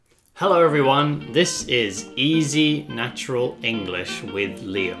Hello everyone, this is Easy Natural English with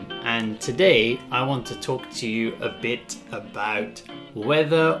Liam, and today I want to talk to you a bit about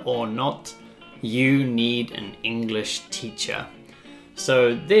whether or not you need an English teacher.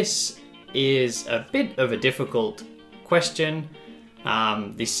 So this is a bit of a difficult question.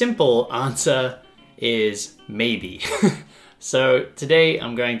 The simple answer is maybe. So today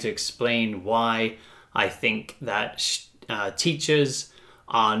I'm going to explain why I think that teachers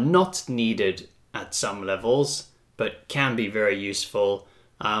are not needed at some levels, but can be very useful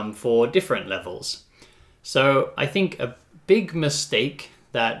for different levels. So I think a big mistake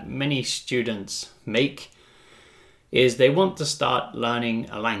that many students make is they want to start learning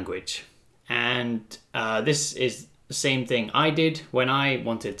a language. And this is the same thing I did when I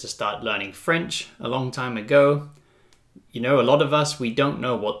wanted to start learning French a long time ago. You know, a lot of us, we don't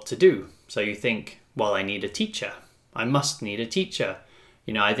know what to do. So you think, well, I need a teacher. I must need a teacher.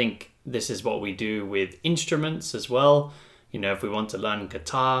 You know, I think this is what we do with instruments as well. You know, if we want to learn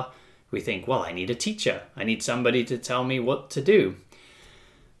guitar, we think, well, I need a teacher. I need somebody to tell me what to do.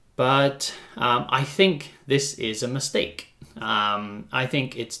 But I think this is a mistake. I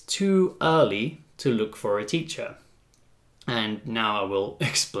think it's too early to look for a teacher. And now I will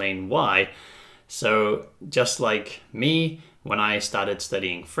explain why. So just like me, when I started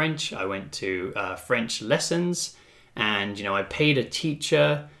studying French, I went to French lessons. And, you know, I paid a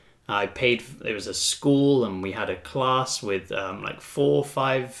teacher. There was a school and we had a class with like 4 or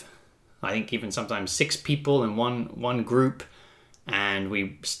 5, I think even sometimes 6 people in one group. And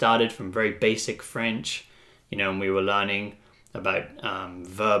we started from very basic French, you know, and we were learning about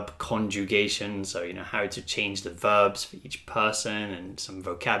verb conjugation. So, you know, how to change the verbs for each person and some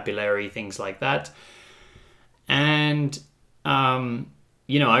vocabulary, things like that. And,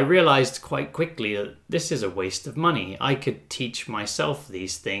 you know, I realized quite quickly that this is a waste of money. I could teach myself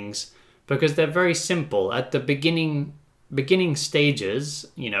these things because they're very simple. At the beginning stages,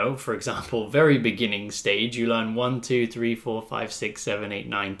 you know, for example, very beginning stage, you learn 1, 2, 3, 4, 5, 6, 7, 8,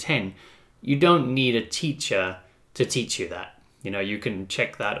 9, 10. You don't need a teacher to teach you that. You know, you can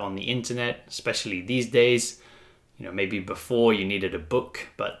check that on the internet, especially these days. You know, maybe before you needed a book,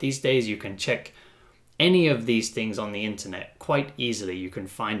 but these days you can check any of these things on the internet quite easily. You can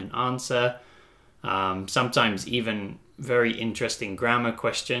find an answer. Sometimes even very interesting grammar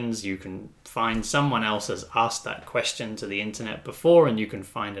questions. You can find someone else has asked that question to the internet before and you can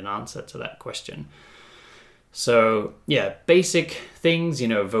find an answer to that question. So yeah, basic things, you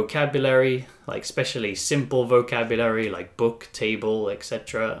know, vocabulary, like especially simple vocabulary like book, table,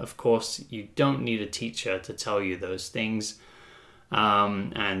 etc. Of course, you don't need a teacher to tell you those things.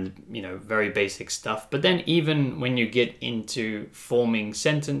 And, you know, very basic stuff. But then even when you get into forming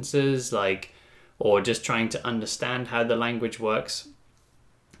sentences, or just trying to understand how the language works,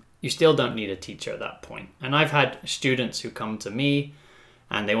 you still don't need a teacher at that point. And I've had students who come to me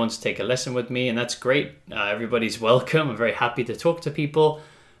and they want to take a lesson with me, and that's great. Everybody's welcome. I'm very happy to talk to people.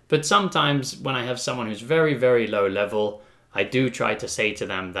 But sometimes when I have someone who's very, very low level, I do try to say to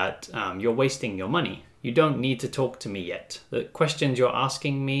them that you're wasting your money. You don't need to talk to me yet. The questions you're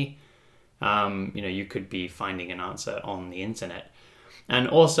asking me, you know, you could be finding an answer on the internet. And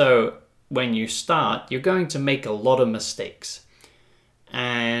also, when you start, you're going to make a lot of mistakes.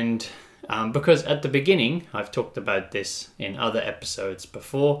 And because at the beginning, I've talked about this in other episodes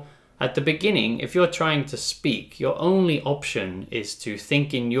before, at the beginning, if you're trying to speak, your only option is to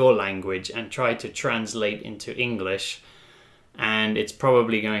think in your language and try to translate into English. And it's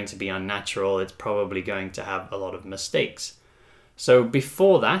probably going to be unnatural. It's probably going to have a lot of mistakes. So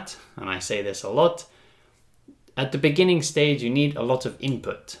before that, and I say this a lot, at the beginning stage, you need a lot of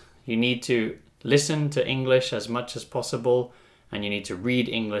input. You need to listen to English as much as possible, and you need to read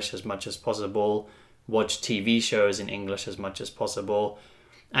English as much as possible, watch TV shows in English as much as possible,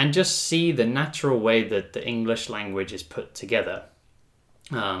 and just see the natural way that the English language is put together.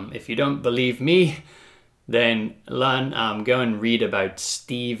 If you don't believe me, then go and read about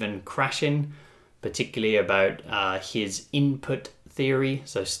Stephen Krashen, particularly about his input theory.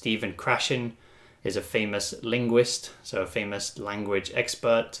 So Stephen Krashen is a famous linguist, so a famous language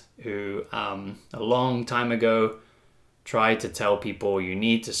expert who a long time ago tried to tell people you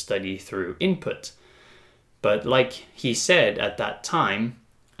need to study through input. But like he said at that time,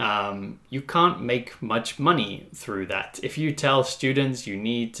 you can't make much money through that. If you tell students you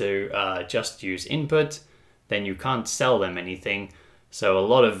need to just use input, then you can't sell them anything. So a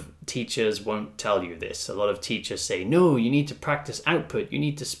lot of teachers won't tell you this. A lot of teachers say, no, you need to practice output. You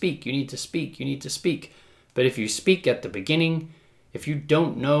need to speak, you need to speak, you need to speak. But if you speak at the beginning, if you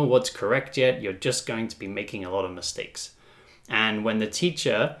don't know what's correct yet, you're just going to be making a lot of mistakes. And when the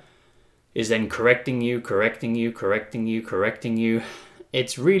teacher is then correcting you,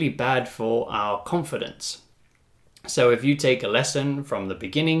 it's really bad for our confidence. So if you take a lesson from the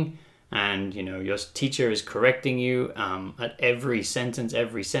beginning and your teacher is correcting you at every sentence,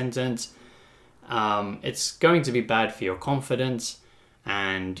 it's going to be bad for your confidence.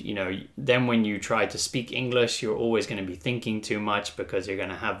 And then when you try to speak English, you're always going to be thinking too much because you're going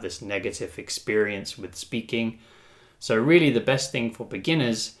to have this negative experience with speaking. So really the best thing for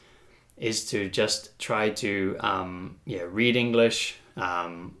beginners is to just try to read English,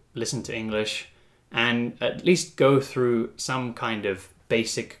 listen to English, and at least go through some kind of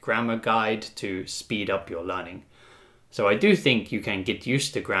basic grammar guide to speed up your learning. So I do think you can get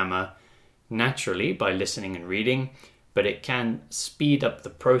used to grammar naturally by listening and reading, but it can speed up the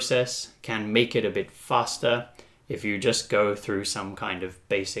process, can make it a bit faster if you just go through some kind of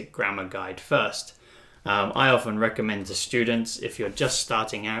basic grammar guide first. I often recommend to students, if you're just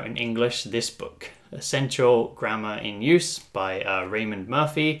starting out in English, this book, Essential Grammar in Use by Raymond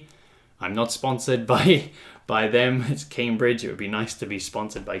Murphy. I'm not sponsored by them. It's Cambridge. It would be nice to be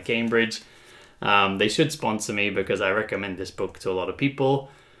sponsored by Cambridge. They should sponsor me because I recommend this book to a lot of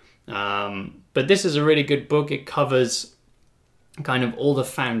people. But this is a really good book. It covers kind of all the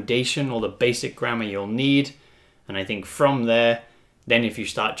foundation, all the basic grammar you'll need. And I think from there, then if you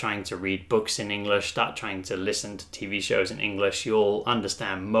start trying to read books in English, start trying to listen to TV shows in English, you'll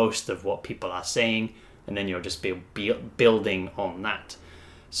understand most of what people are saying, and then you'll just be building on that.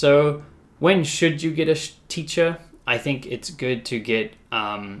 So when should you get a teacher? I think it's good to get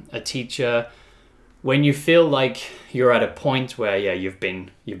a teacher when you feel like you're at a point where you've been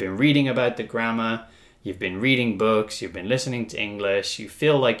reading about the grammar, you've been reading books, you've been listening to English, you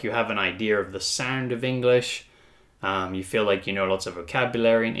feel like you have an idea of the sound of English. You feel like you know lots of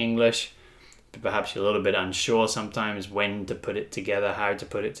vocabulary in English, but perhaps you're a little bit unsure sometimes when to put it together, how to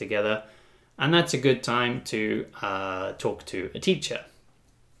put it together. And that's a good time to talk to a teacher.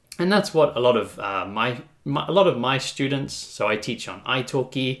 And that's what a lot of my students, so I teach on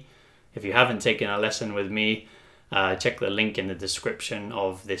italki. If you haven't taken a lesson with me, check the link in the description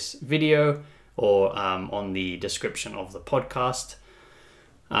of this video or on the description of the podcast.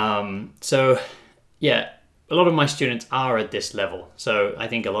 A lot of my students are at this level. So I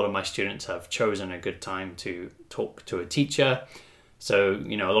think a lot of my students have chosen a good time to talk to a teacher. So,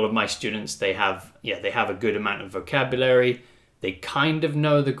 a lot of my students, they have a good amount of vocabulary. They kind of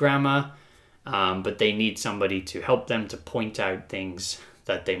know the grammar, but they need somebody to help them to point out things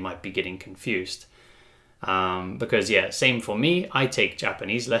that they might be getting confused. Because same for me. I take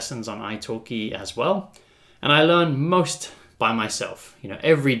Japanese lessons on italki as well. And I learn most by myself.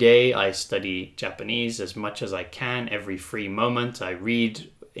 Every day I study Japanese as much as I can. Every free moment I read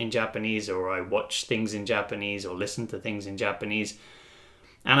in Japanese, or I watch things in Japanese, or listen to things in Japanese.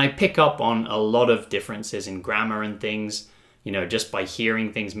 And I pick up on a lot of differences in grammar and things, just by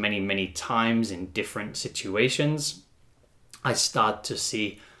hearing things many, many times in different situations. I start to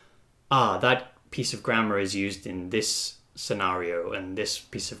see, that piece of grammar is used in this scenario, and this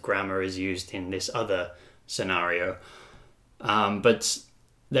piece of grammar is used in this other scenario. But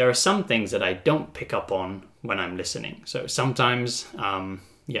there are some things that I don't pick up on when I'm listening. So sometimes,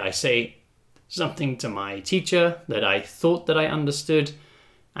 I say something to my teacher that I thought that I understood,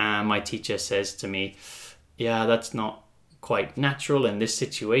 and my teacher says to me, that's not quite natural in this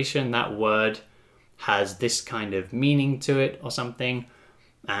situation. That word has this kind of meaning to it or something.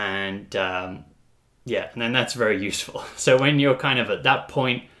 And and then that's very useful. So when you're kind of at that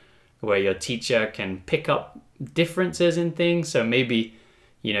point where your teacher can pick up differences in things, so maybe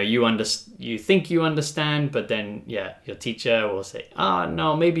you think you understand, but then your teacher will say,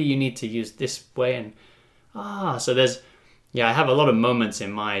 no, maybe you need to use this way, and so there's I have a lot of moments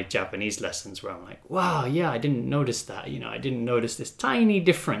in my Japanese lessons where I'm like, wow, I didn't notice that. I didn't notice this tiny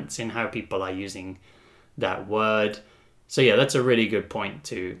difference in how people are using that word. So that's a really good point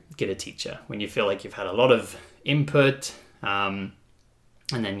to get a teacher when you feel like you've had a lot of input, and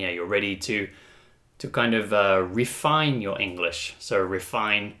then you're ready to kind of refine your English. So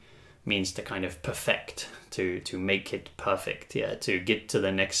refine means to kind of perfect, to make it perfect, to get to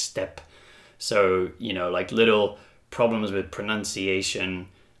the next step. So, like little problems with pronunciation,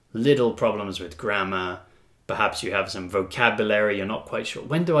 little problems with grammar. Perhaps you have some vocabulary, you're not quite sure.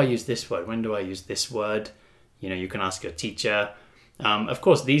 When do I use this word? When do I use this word? You can ask your teacher. Of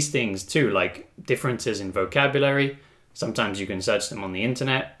course, these things too, like differences in vocabulary, sometimes you can search them on the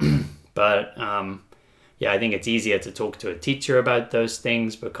internet. But I think it's easier to talk to a teacher about those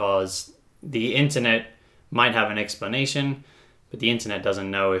things because the internet might have an explanation, but the internet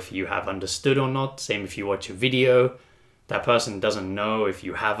doesn't know if you have understood or not. Same if you watch a video, that person doesn't know if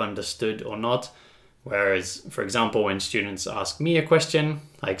you have understood or not. Whereas, for example, when students ask me a question,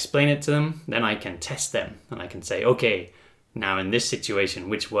 I explain it to them, then I can test them and I can say, okay, now in this situation,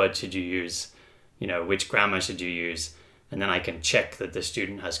 which word should you use? Which grammar should you use? And then I can check that the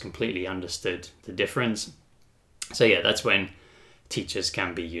student has completely understood the difference. So yeah, that's when teachers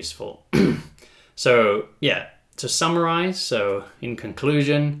can be useful. So yeah, to summarize, so in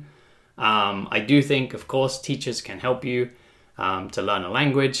conclusion, I do think, of course, teachers can help you to learn a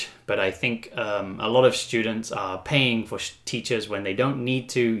language, but I think a lot of students are paying for teachers when they don't need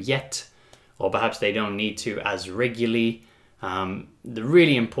to yet, or perhaps they don't need to as regularly. The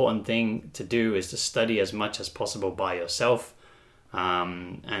really important thing to do is to study as much as possible by yourself.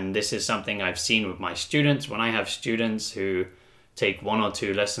 And this is something I've seen with my students. When I have students who take 1 or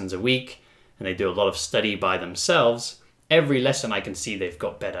 2 lessons a week and they do a lot of study by themselves, every lesson I can see they've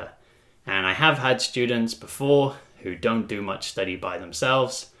got better. And I have had students before who don't do much study by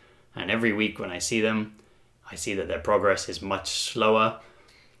themselves, and every week when I see them, I see that their progress is much slower,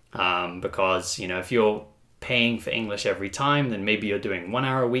 because if you're paying for English every time, then maybe you're doing 1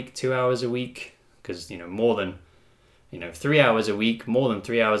 hour a week, 2 hours a week, because more than 3 hours a week, more than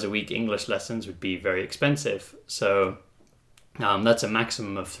 3 hours a week English lessons would be very expensive. So that's a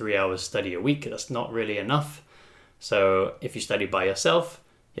maximum of 3 hours study a week. That's not really enough. So if you study by yourself,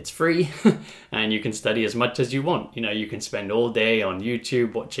 it's free and you can study as much as you want. You can spend all day on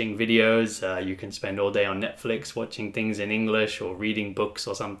YouTube watching videos. You can spend all day on Netflix watching things in English or reading books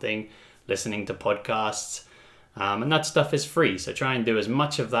or something, listening to podcasts. And that stuff is free. So try and do as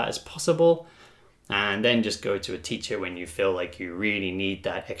much of that as possible. And then just go to a teacher when you feel like you really need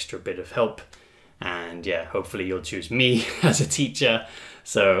that extra bit of help. And yeah, hopefully you'll choose me as a teacher.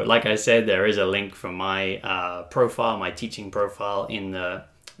 So like I said, there is a link from my profile, my teaching profile, in the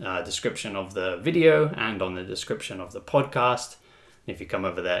description of the video and on the description of the podcast. If you come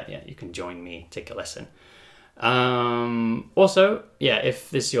over there, you can join me, take a lesson. Also, if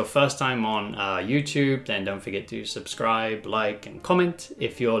this is your first time on YouTube, then don't forget to subscribe, like, and comment.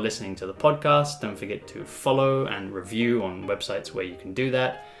 If you're listening to the podcast, don't forget to follow and review on websites where you can do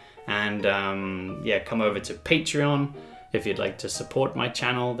that. And come over to Patreon if you'd like to support my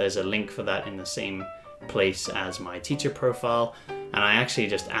channel. There's a link for that in the same place as my teacher profile, and I actually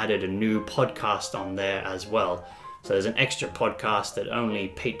just added a new podcast on there as well. So there's an extra podcast that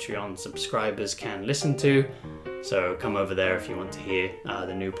only Patreon subscribers can listen to. So come over there if you want to hear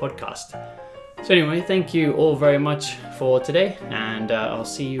the new podcast. So anyway, thank you all very much for today, and I'll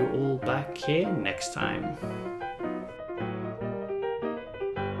see you all back here next time.